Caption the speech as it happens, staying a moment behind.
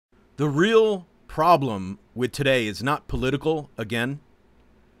The real problem with today is not political, again.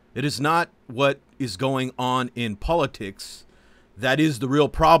 It is not what is going on in politics that is the real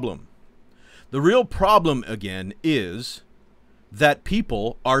problem. The real problem, again, is that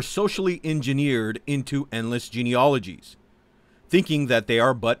people are socially engineered into endless genealogies, thinking that they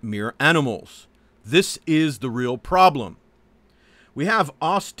are but mere animals. This is the real problem. We have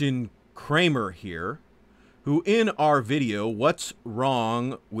Austin Kramer here, who in our video, What's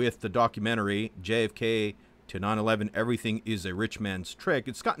Wrong with the Documentary, JFK to 9/11, Everything is a Rich Man's Trick,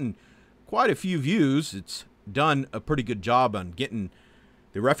 it's gotten quite a few views. It's done a pretty good job on getting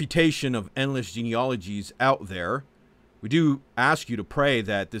the refutation of endless genealogies out there. We do ask you to pray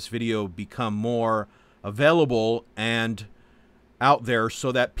that this video become more available and out there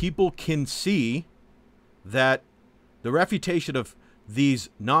so that people can see that the refutation of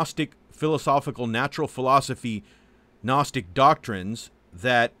these Gnostic, philosophical, natural philosophy, Gnostic doctrines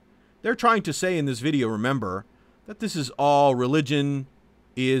that they're trying to say in this video, remember, that this is all religion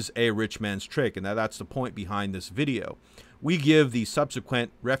is a rich man's trick, and that's the point behind this video. We give the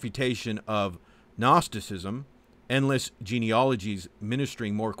subsequent refutation of Gnosticism, endless genealogies,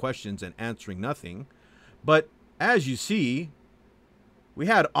 ministering more questions and answering nothing. But as you see, we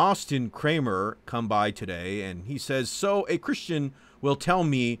had Austin Kramer come by today, and he says, so a Christian will tell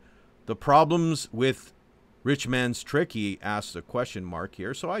me the problems with rich man's trick. He asks a question mark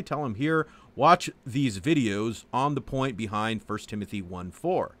here. So I tell him here, watch these videos on the point behind 1 Timothy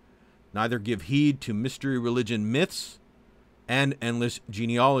 1:4. Neither give heed to mystery religion myths and endless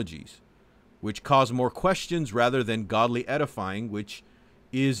genealogies, which cause more questions rather than godly edifying, which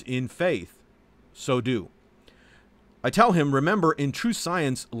is in faith. So do. I tell him, remember, in true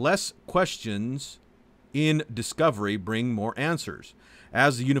science, less questions in discovery bring more answers,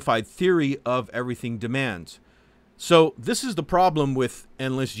 as the unified theory of everything demands. So this is the problem with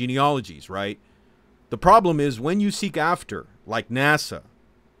endless genealogies, right? The problem is when you seek after, like NASA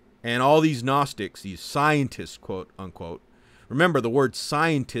and all these Gnostics, these scientists, quote unquote. Remember, the word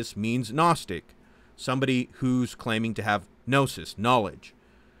scientist means Gnostic, somebody who's claiming to have gnosis, knowledge.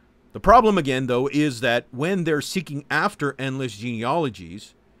 The problem, again, though, is that when they're seeking after endless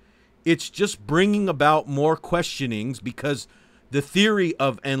genealogies, it's just bringing about more questionings, because the theory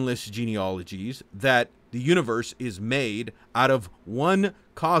of endless genealogies, that the universe is made out of one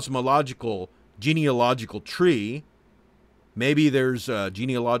cosmological genealogical tree. Maybe there's a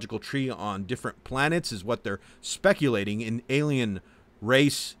genealogical tree on different planets, is what they're speculating, in alien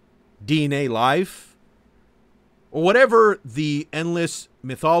race DNA life, or whatever the endless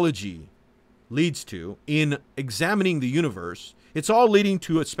mythology leads to in examining the universe. It's all leading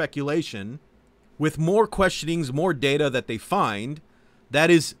to a speculation with more questionings, more data that they find that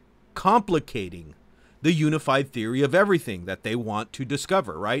is complicating the unified theory of everything that they want to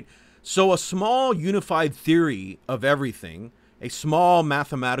discover, right? So a small unified theory of everything, a small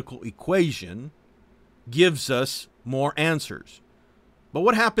mathematical equation, gives us more answers. But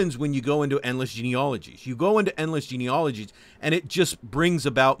what happens when you go into endless genealogies? You go into endless genealogies and it just brings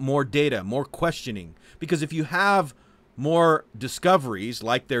about more data, more questioning. Because if you have more discoveries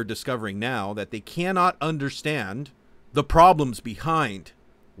like they're discovering now, that they cannot understand the problems behind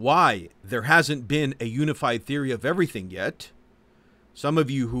why there hasn't been a unified theory of everything yet. Some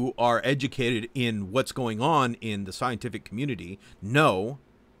of you who are educated in what's going on in the scientific community know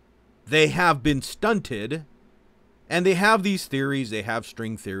they have been stunted, and they have these theories, they have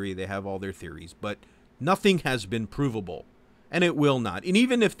string theory, they have all their theories, but nothing has been provable, and it will not. And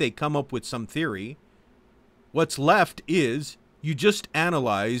even if they come up with some theory, what's left is you just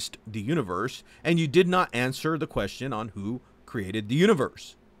analyzed the universe and you did not answer the question on who created the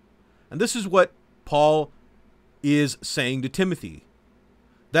universe. And this is what Paul is saying to Timothy,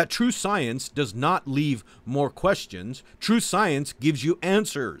 that true science does not leave more questions. True science gives you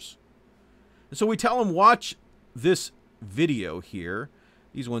answers. And so we tell him, watch this video here,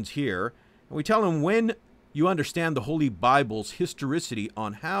 these ones here, and we tell him, when you understand the Holy Bible's historicity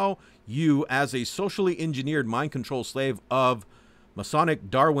on how you, as a socially engineered mind control slave of Masonic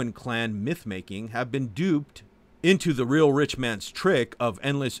Darwin clan myth-making, have been duped into the real rich man's trick of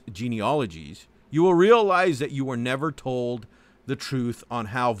endless genealogies, you will realize that you were never told the truth on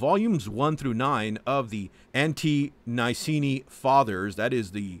how volumes 1 through 9 of the Ante-Nicene Fathers, that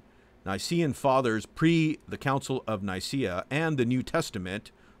is the Nicene Fathers pre the Council of Nicaea, and the New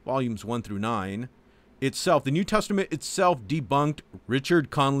Testament, volumes 1 through 9, itself, the New Testament itself debunked Richard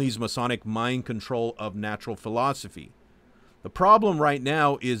Conley's Masonic mind control of natural philosophy. The problem right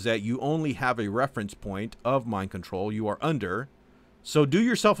now is that you only have a reference point of mind control you are under. So do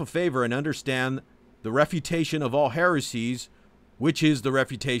yourself a favor and understand the refutation of all heresies which is the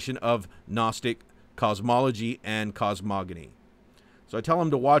refutation of gnostic cosmology and cosmogony. So I tell them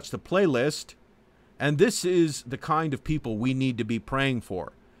to watch the playlist, and this is the kind of people we need to be praying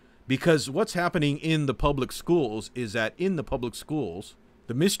for. Because what's happening in the public schools is that in the public schools,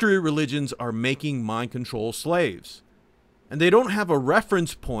 the mystery religions are making mind control slaves. And they don't have a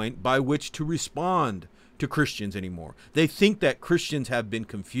reference point by which to respond to Christians anymore. They think that Christians have been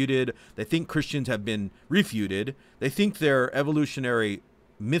confuted. They think Christians have been refuted. They think their evolutionary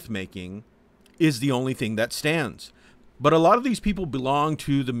myth-making is the only thing that stands. But a lot of these people belong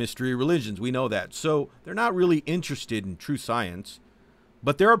to the mystery religions. We know that. So they're not really interested in true science.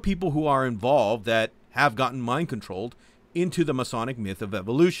 But there are people who are involved that have gotten mind controlled into the Masonic myth of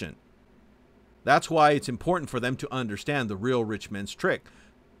evolution. That's why it's important for them to understand the real rich man's trick.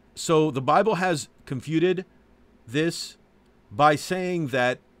 So the Bible has confuted this by saying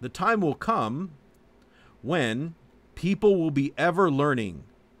that the time will come when people will be ever learning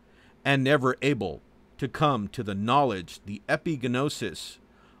and never able to come to the knowledge, the epignosis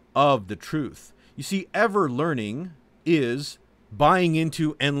of the truth. You see, ever learning is buying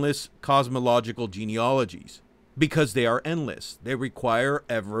into endless cosmological genealogies because they are endless. They require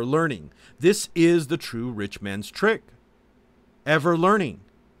ever learning. This is the true rich man's trick. Ever learning.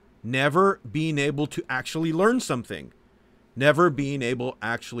 Never being able to actually learn something. Never being able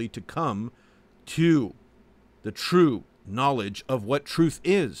actually to come to the true knowledge of what truth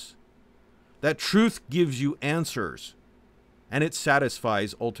is. That truth gives you answers, and it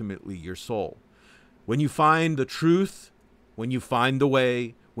satisfies ultimately your soul. When you find the truth, when you find the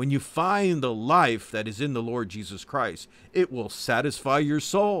way, when you find the life that is in the Lord Jesus Christ, it will satisfy your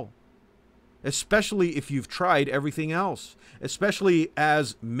soul. Especially if you've tried everything else. Especially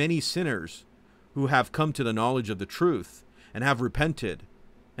as many sinners who have come to the knowledge of the truth and have repented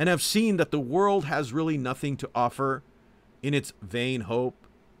and have seen that the world has really nothing to offer in its vain hope,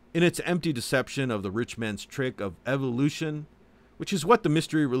 in its empty deception of the rich man's trick of evolution, which is what the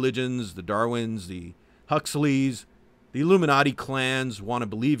mystery religions, the Darwins, the Huxleys, the Illuminati clans want to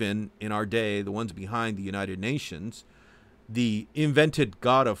believe in our day, the ones behind the United Nations, the invented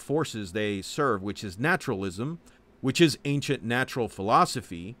god of forces they serve, which is naturalism, which is ancient natural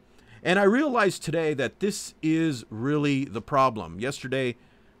philosophy. And I realized today that this is really the problem. Yesterday,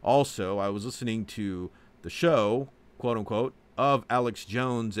 also, I was listening to the show, quote unquote, of Alex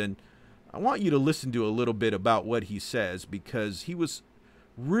Jones, and I want you to listen to a little bit about what he says, because he was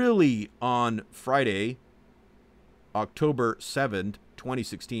really on Friday, October 7th,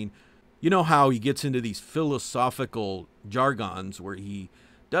 2016. You know how he gets into these philosophical jargons where he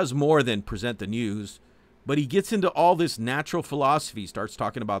does more than present the news, but he gets into all this natural philosophy, starts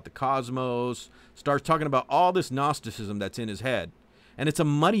talking about the cosmos, starts talking about all this Gnosticism that's in his head. And it's a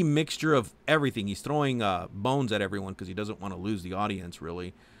muddy mixture of everything. He's throwing bones at everyone because he doesn't want to lose the audience,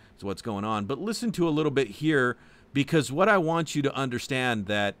 really, is what's going on. But listen to a little bit here, because what I want you to understand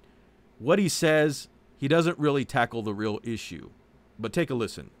that what he says, he doesn't really tackle the real issue. But take a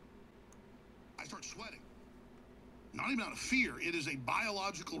listen. I start sweating. Not even out of fear. It is a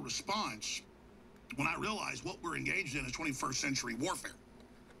biological response when I realize what we're engaged in is 21st century warfare.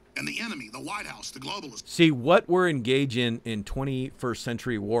 And the enemy, the White House, the globalists. See, what we're engaged in 21st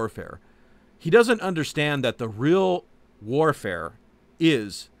century warfare. He doesn't understand that the real warfare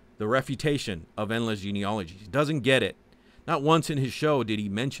is the refutation of endless genealogies. He doesn't get it. Not once in his show did he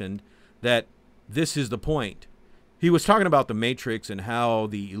mention that this is the point. He was talking about the Matrix and how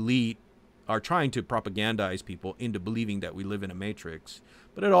the elite are trying to propagandize people into believing that we live in a Matrix.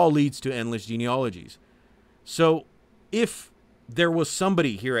 But it all leads to endless genealogies. So if there was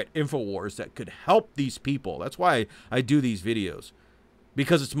somebody here at InfoWars that could help these people, that's why I do these videos.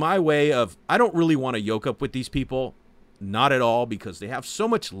 Because it's my way of, I don't really want to yoke up with these people. Not at all, because they have so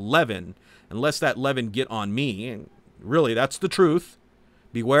much leaven. Unless that leaven get on me, and really that's the truth.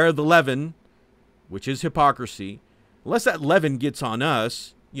 Beware the leaven, which is hypocrisy. Unless that leaven gets on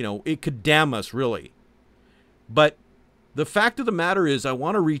us, you know, it could damn us, really. But the fact of the matter is, I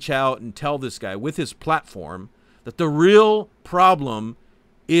want to reach out and tell this guy with his platform that the real problem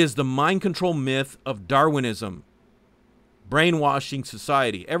is the mind control myth of Darwinism, brainwashing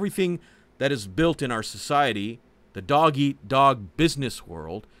society. Everything that is built in our society, the dog-eat-dog business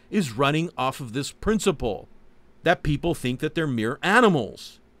world, is running off of this principle that people think that they're mere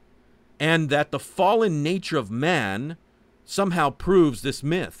animals, and that the fallen nature of man somehow proves this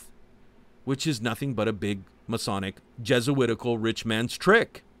myth, which is nothing but a big Masonic, Jesuitical rich man's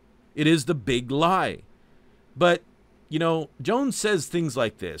trick. It is the big lie. But, you know, Jones says things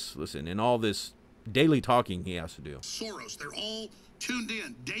like this, listen, in all this daily talking he has to do. Soros, they're all tuned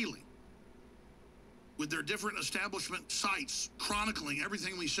in daily with their different establishment sites chronicling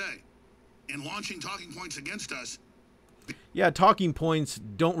everything we say and launching talking points against us. Yeah, talking points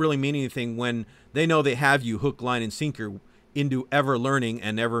don't really mean anything when they know they have you hook, line, and sinker into ever learning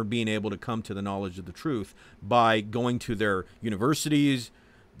and never being able to come to the knowledge of the truth by going to their universities,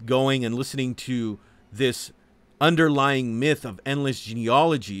 going and listening to this underlying myth of endless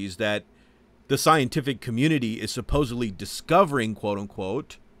genealogies that the scientific community is supposedly discovering, quote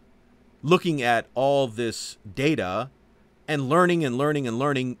unquote, looking at all this data and learning and learning and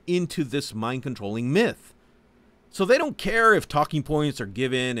learning into this mind-controlling myth. So they don't care if talking points are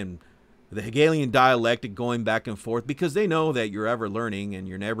given and the Hegelian dialectic going back and forth, because they know that you're ever learning and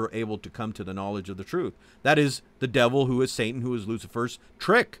you're never able to come to the knowledge of the truth. That is the devil, who is Satan, who is Lucifer's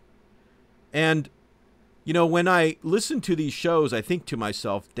trick. And, you know, when I listen to these shows, I think to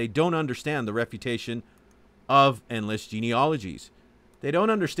myself, they don't understand the refutation of endless genealogies. They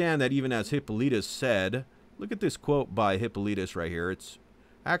don't understand that, even as Hippolytus said, look at this quote by Hippolytus right here. It's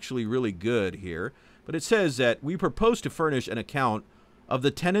actually really good here. But it says that we propose to furnish an account of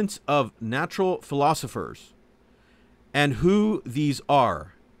the tenets of natural philosophers and who these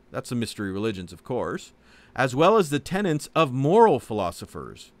are. That's the mystery religions, of course, as well as the tenets of moral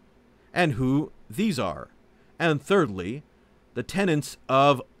philosophers and who these are. And thirdly, the tenets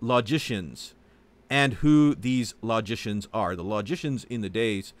of logicians and who these logicians are. The logicians in the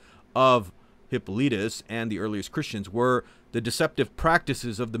days of Hippolytus and the earliest Christians were the deceptive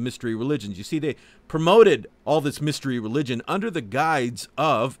practices of the mystery religions. You see, they promoted all this mystery religion under the guise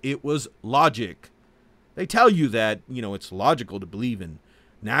of it was logic. They tell you that, you know, it's logical to believe in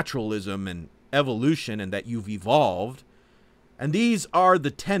naturalism and evolution and that you've evolved. And these are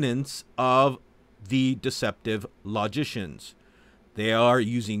the tenets of the deceptive logicians. They are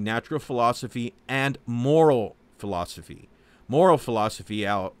using natural philosophy and moral philosophy. Moral philosophy,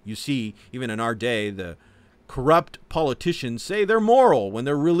 you see, even in our day, the corrupt politicians say they're moral when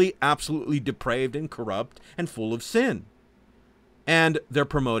they're really absolutely depraved and corrupt and full of sin. And they're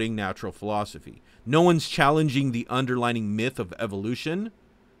promoting natural philosophy. No one's challenging the underlying myth of evolution.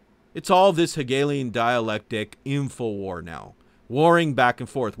 It's all this Hegelian dialectic info war now, warring back and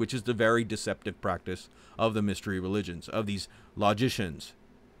forth, which is the very deceptive practice of the mystery religions, of these logicians.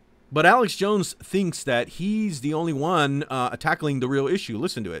 But Alex Jones thinks that he's the only one tackling the real issue.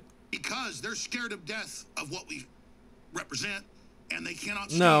 Listen to it. Because they're scared of death of what we represent, and they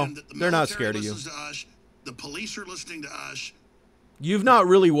cannot stand that the they're not military scared of you. listens to us, the police are listening to us. You've not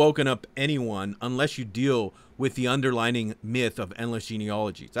really woken up anyone unless you deal with the underlying myth of endless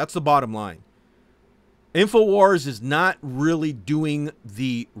genealogies. That's the bottom line. InfoWars is not really doing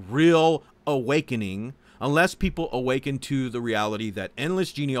the real awakening unless people awaken to the reality that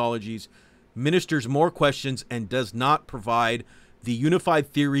endless genealogies ministers more questions and does not provide the unified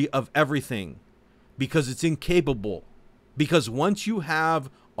theory of everything, because it's incapable. Because once you have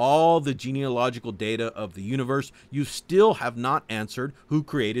all the genealogical data of the universe, you still have not answered who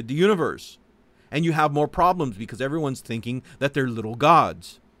created the universe. And you have more problems because everyone's thinking that they're little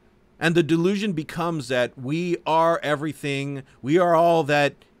gods. And the delusion becomes that we are everything, we are all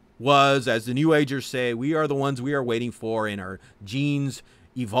that was, as the New Agers say, we are the ones we are waiting for in our genes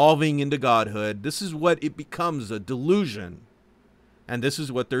evolving into godhood. This is what it becomes, a delusion. And this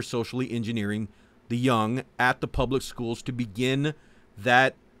is what they're socially engineering the young at the public schools to begin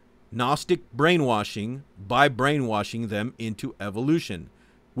that gnostic brainwashing by brainwashing them into evolution,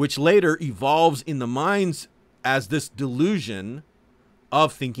 which later evolves in the minds as this delusion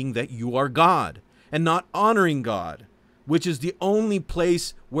of thinking that you are God and not honoring God, which is the only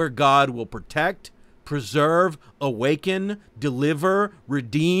place where God will protect, preserve, awaken, deliver,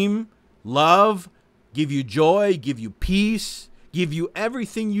 redeem, love, give you joy, give you peace, give you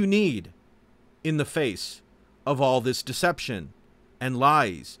everything you need in the face of all this deception and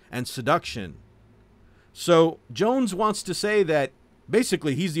lies and seduction. So Jones wants to say that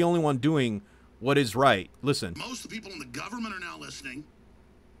basically he's the only one doing what is right. Listen. Most of the people in the government are now listening.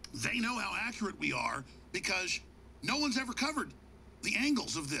 They know how accurate we are because no one's ever covered the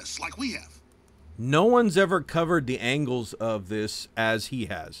angles of this like we have. No one's ever covered the angles of this as he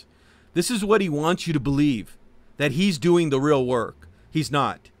has. This is what he wants you to believe, that he's doing the real work. He's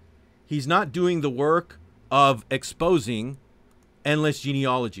not. He's not doing the work of exposing endless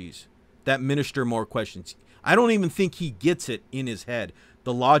genealogies that minister more questions. I don't even think he gets it in his head,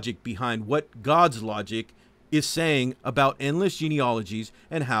 the logic behind what God's logic is saying about endless genealogies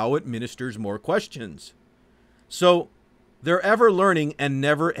and how it ministers more questions. So they're ever learning and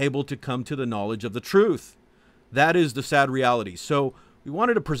never able to come to the knowledge of the truth. That is the sad reality. So we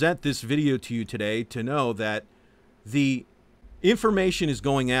wanted to present this video to you today to know that the Information is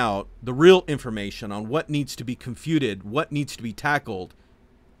going out, the real information on what needs to be confuted, what needs to be tackled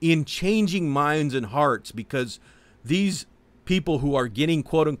in changing minds and hearts, because these people who are getting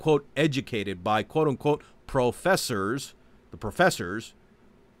quote-unquote educated by quote-unquote professors, the professors,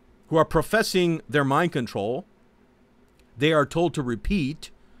 who are professing their mind control, they are told to repeat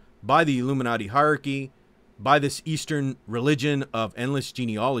by the Illuminati hierarchy, by this Eastern religion of endless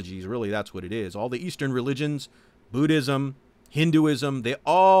genealogies. Really, that's what it is. All the Eastern religions, Buddhism, Hinduism, they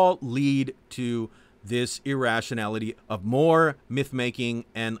all lead to this irrationality of more myth-making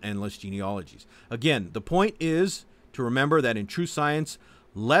and endless genealogies. Again, the point is to remember that in true science,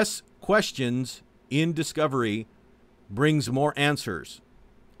 less questions in discovery brings more answers,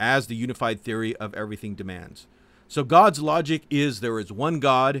 as the unified theory of everything demands. So God's logic is there is one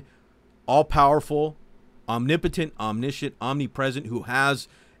God, all-powerful, omnipotent, omniscient, omnipresent, who has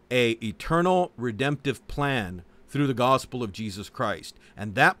an eternal redemptive plan through the gospel of Jesus Christ.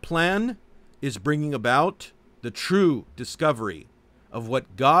 And that plan is bringing about the true discovery of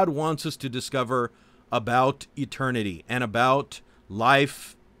what God wants us to discover about eternity and about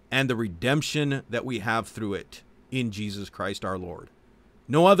life and the redemption that we have through it in Jesus Christ our Lord.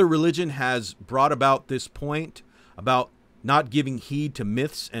 No other religion has brought about this point about not giving heed to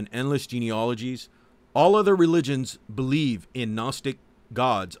myths and endless genealogies. All other religions believe in gnostic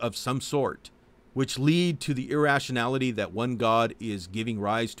gods of some sort, which lead to the irrationality that one God is giving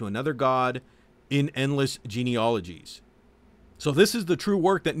rise to another God in endless genealogies. So this is the true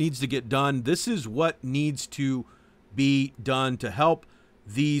work that needs to get done. This is what needs to be done to help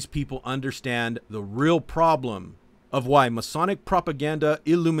these people understand the real problem of why Masonic propaganda,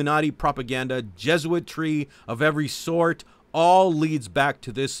 Illuminati propaganda, Jesuitry of every sort, all leads back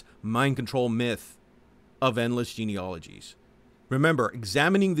to this mind control myth of endless genealogies. Remember,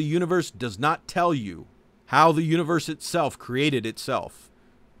 examining the universe does not tell you how the universe itself created itself,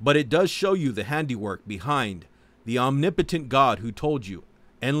 but it does show you the handiwork behind the omnipotent God who told you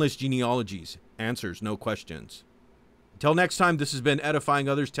endless genealogies answers no questions. Until next time, this has been Edifying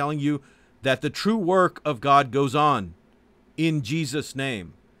Others, telling you that the true work of God goes on in Jesus'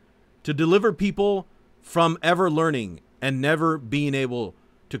 name to deliver people from ever learning and never being able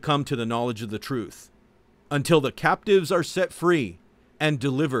to come to the knowledge of the truth until the captives are set free and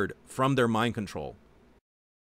delivered from their mind control.